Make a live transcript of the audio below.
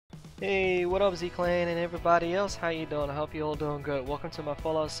Hey, what up Z-Clan and everybody else, how you doing? I hope you all doing good. Welcome to my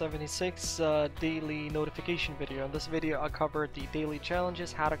Fallout 76 daily notification video. In this video I covered the daily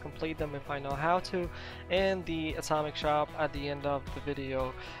challenges, how to complete them if I know how to, and the atomic shop at the end of the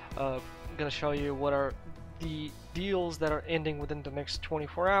video. I'm gonna show you what are the deals that are ending within the next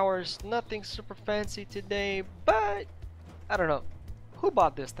 24 hours. Nothing super fancy today, but I don't know. Who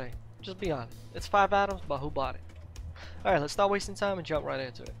bought this thing? Just be honest. It's 5 atoms, but who bought it? Alright, let's stop wasting time and jump right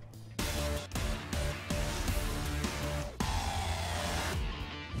into it.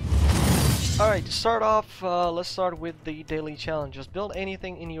 Alright, to start off, let's start with the daily challenges. Build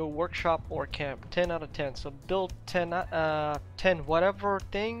anything in your workshop or camp. 10 out of 10. So build 10 whatever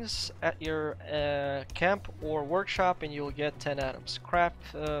things at your camp or workshop and you'll get 10 atoms.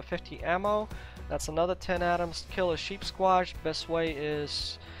 Craft 50 ammo. That's another 10 atoms. Kill a sheep squash. Best way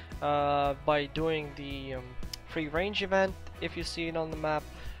is by doing the free range event if you see it on the map.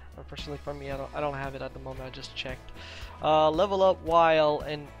 Unfortunately for me, I don't have it at the moment. I just checked. Level up while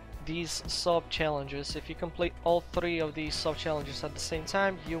in these sub challenges. If you complete all 3 of these sub challenges at the same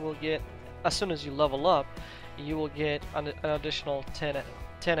time, you will get, as soon as you level up, you will get an additional 10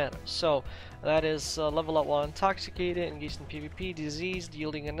 atoms. So that is level up while intoxicated, engaged in PvP, diseased,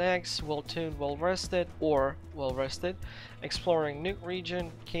 yielding an X, well tuned, well rested, or well rested, exploring nuke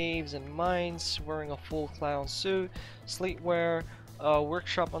region, caves and mines, wearing a full clown suit, sleepwear,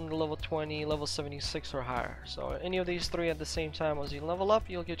 workshop under level 20, level 76 or higher. So any of these 3 at the same time as you level up,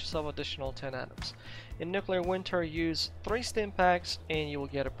 you'll get yourself additional 10 atoms. In nuclear winter, use 3 stim packs and you will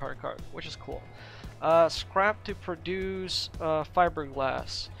get a perk card, which is cool. Scrap to produce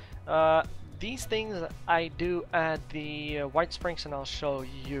fiberglass. These things I do at the White Springs, and I'll show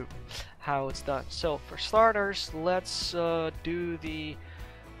you how it's done. So for starters, let's do the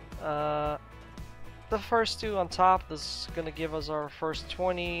first 2 on top. This is gonna give us our first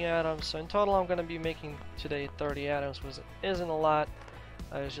 20 atoms. So in total, I'm gonna be making today 30 atoms, which isn't a lot.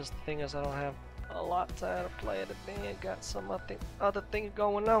 It's just the thing is I don't have a lot of time to play today. I got some other things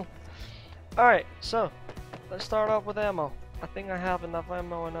going on. All right, so let's start off with ammo. I think I have enough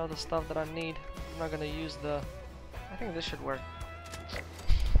ammo and other stuff that I need. I'm not gonna use the. I think this should work.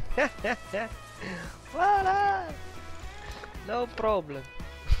 Voila! No problem.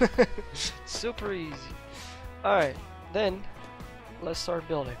 Super easy. Alright, then let's start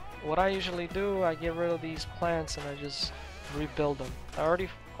building. What I usually do, I get rid of these plants and I just rebuild them. I already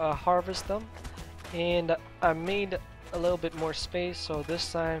harvest them and I made a little bit more space, so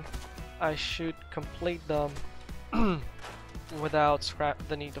this time I should complete them without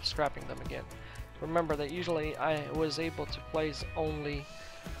the need of scrapping them again. Remember that usually I was able to place only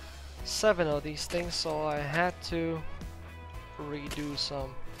 7 of these things, so I had to redo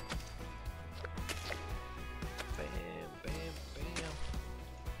some. Bam, bam, bam.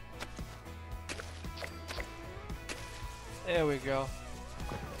 There we go.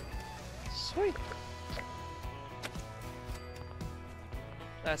 Sweet.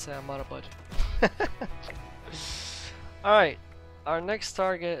 That's it, I'm out of budget. Alright, our next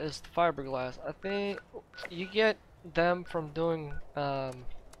target is fiberglass. I think you get them from doing what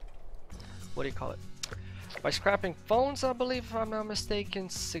do you call it? By scrapping phones, I believe, if I'm not mistaken,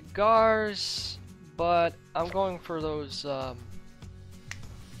 cigars, but I'm going for those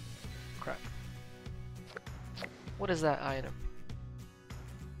crap. What is that item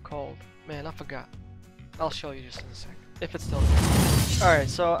called? Man, I forgot. I'll show you just in a sec, if it's still there. Alright,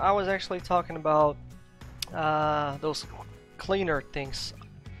 so I was actually talking about those cleaner things,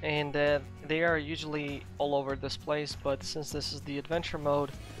 and they are usually all over this place, but since this is the adventure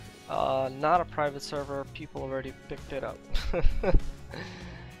mode, not a private server, people already picked it up.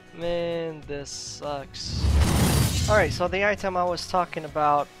 Man, this sucks. Alright, so the item I was talking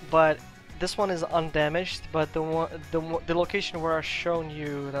about, but this one is undamaged, but the location where I've shown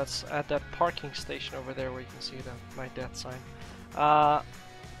you, that's at that parking station over there where you can see my death sign.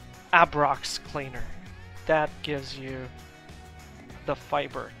 Abrox cleaner. That gives you the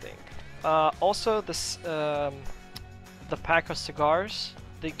fiber thing. Also, this the pack of cigars,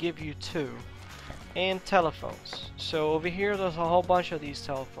 they give you 2, and telephones. So over here there's a whole bunch of these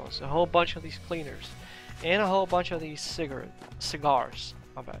telephones, a whole bunch of these cleaners, and a whole bunch of these cigars.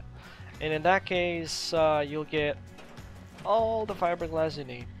 My bad. And in that case, you'll get all the fiberglass you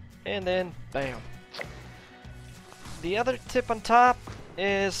need, and then bam. The other tip on top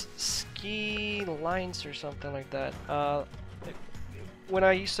is ski lines or something like that. When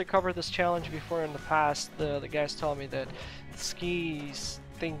I used to cover this challenge before in the past, the guys told me that skis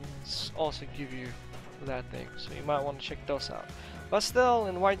things also give you that thing, so you might want to check those out. But still,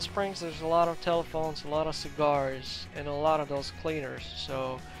 in White Springs there's a lot of telephones, a lot of cigars, and a lot of those cleaners,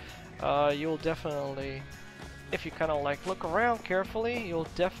 so you'll definitely, if you kind of like look around carefully, you'll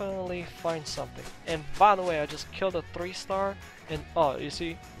definitely find something. And by the way, I just killed a 3-star, and oh, you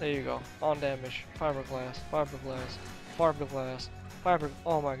see, there you go, on damage, fiberglass, fiberglass, fiberglass, fiber.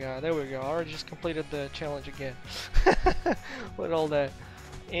 Oh my god, there we go. I already just completed the challenge again with all that.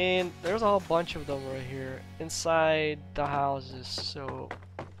 And there's a whole bunch of them right here inside the houses. So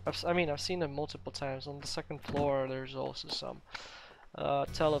I've seen them multiple times. On the second floor, there's also some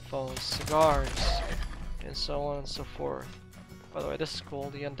telephones, cigars, and so on and so forth. By the way, this is cool,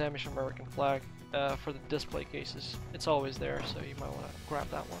 the undamaged American flag for the display cases. It's always there, so you might want to grab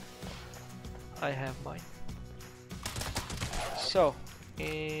that one. I have mine. So,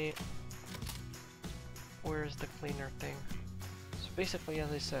 where's the cleaner thing? So basically,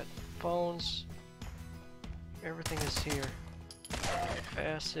 as I said, phones, everything is here.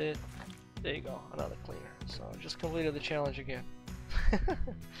 Facet, there you go, another cleaner. So I just completed the challenge again.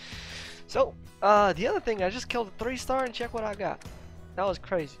 So, the other thing, I just killed a 3-star and check what I got. That was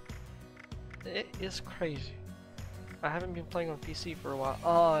crazy. It is crazy. I haven't been playing on PC for a while.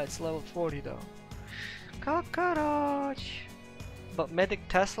 Oh, it's level 40 though. Cockroach! But Medic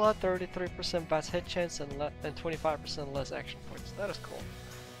Tesla, 33% bats hit chance and 25% less action points. That is cool.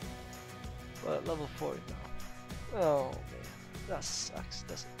 But level 40 though. Oh man, that sucks,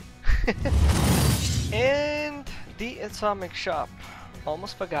 doesn't it? And the Atomic Shop.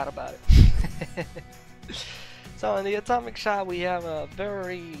 Almost forgot about it. So in the Atomic Shop we have a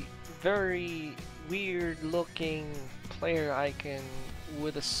very weird looking player icon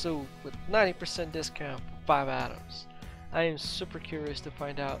with a suit with 90% discount for 5 atoms. I am super curious to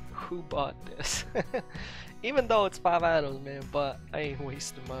find out who bought this. Even though it's 5 atoms, man, but I ain't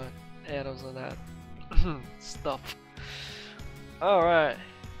wasting my atoms on that stuff. Alright.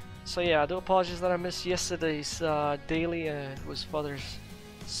 So yeah, I do apologize that I missed yesterday's daily. It was Father's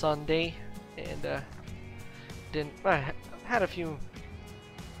Sunday, and I had a few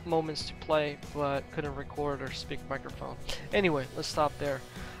moments to play, but couldn't record or speak microphone. Anyway, let's stop there.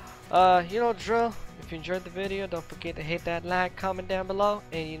 You know drill. If you enjoyed the video, don't forget to hit that like, comment down below,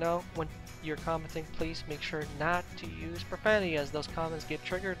 and you know, when you're commenting, please make sure not to use profanity, as those comments get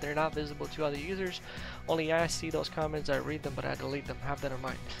triggered. They're not visible to other users. Only I see those comments, I read them, but I delete them. Have that in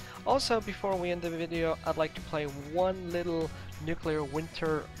mind. Also, before we end the video, I'd like to play one little nuclear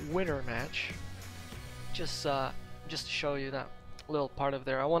winter match. Just to show you that little part of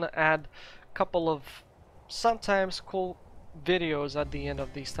there. I want to add a couple of sometimes cool videos at the end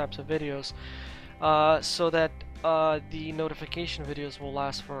of these types of videos, so that the notification videos will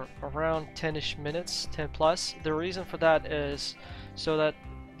last for around 10ish minutes, 10 plus. The reason for that is so that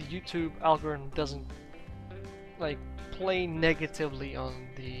the YouTube algorithm doesn't like play negatively on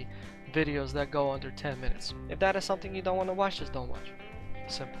the videos that go under 10 minutes. If that is something you don't want to watch, just don't watch.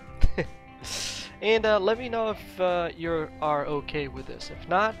 Simple. And let me know if you are okay with this. If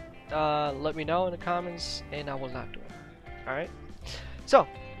not, let me know in the comments and I will not do it. Alright? So,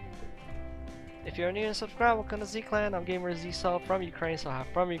 if you're new and subscribe, welcome to Z Clan. I'm gamerZsoul from Ukraine, so I'm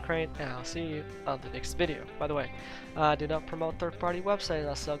from Ukraine, and I'll see you on the next video. By the way, I do not promote third-party websites.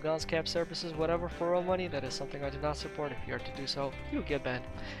 I sell guns, camp services, whatever for real money. That is something I do not support. If you are to do so, you'll get banned.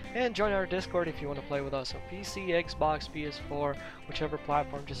 And join our Discord if you want to play with us on PC, Xbox, PS4, whichever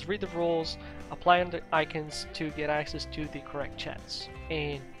platform. Just read the rules, apply the icons to get access to the correct chats,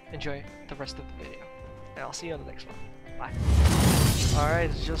 and enjoy the rest of the video. And I'll see you on the next one. Bye. Alright,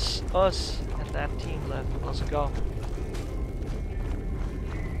 it's just us and that team left. Let's go.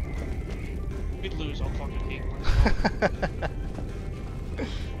 We'd lose, I'll fucking hate myself.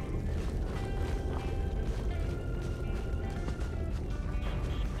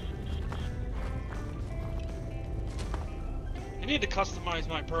 I need to customize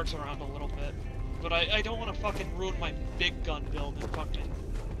my perks around a little bit. But I don't want to fucking ruin my big gun build and fucking...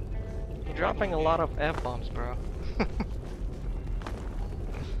 You're dropping a lot of F-bombs, bro.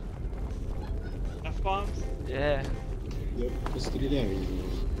 F-bombs? Yeah. Я постреляю из него.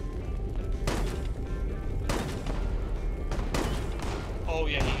 Oh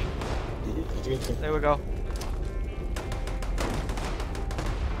yeah, he... There we go.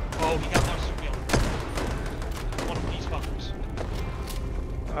 Oh, he got more surveil. One of these fuckers.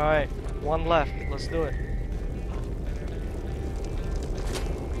 Alright, one left. Let's do it.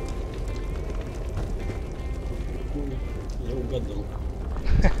 Я угадал.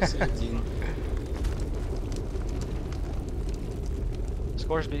 Один.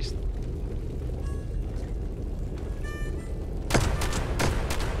 Scores beast.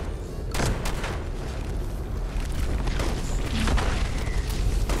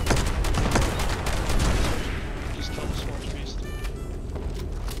 Just kill the Scorch Beast.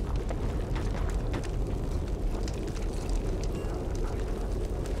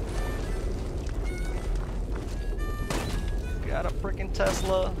 freaking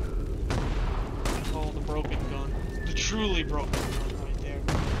Tesla. Oh, the broken gun. The truly broken gun right there.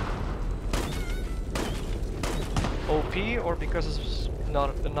 OP or because it's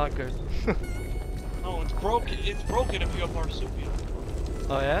not good? No, it's broken. It's broken if you have marsupial.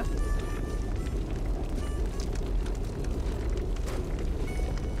 Oh yeah?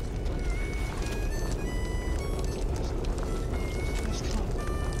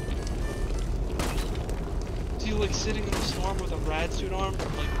 Is he like sitting in the storm with a rad suit arm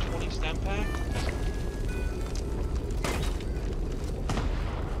and like 20 stem pack?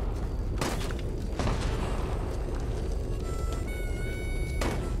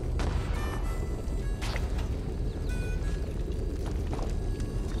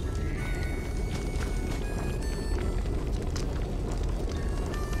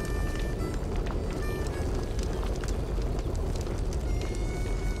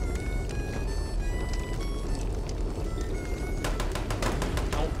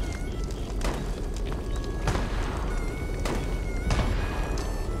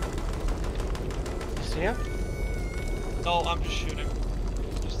 See him? No, I'm just shooting.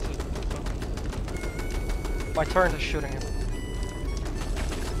 Just to... My turn to shooting him.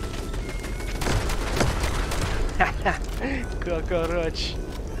 Cockroach.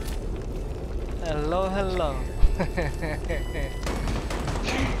 Hello, hello.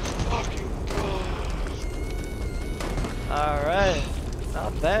 Fucking God. Alright.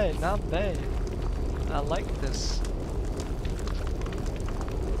 Not bad, not bad. I like this.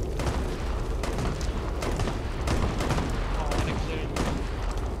 Oh,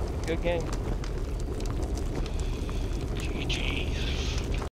 Good game.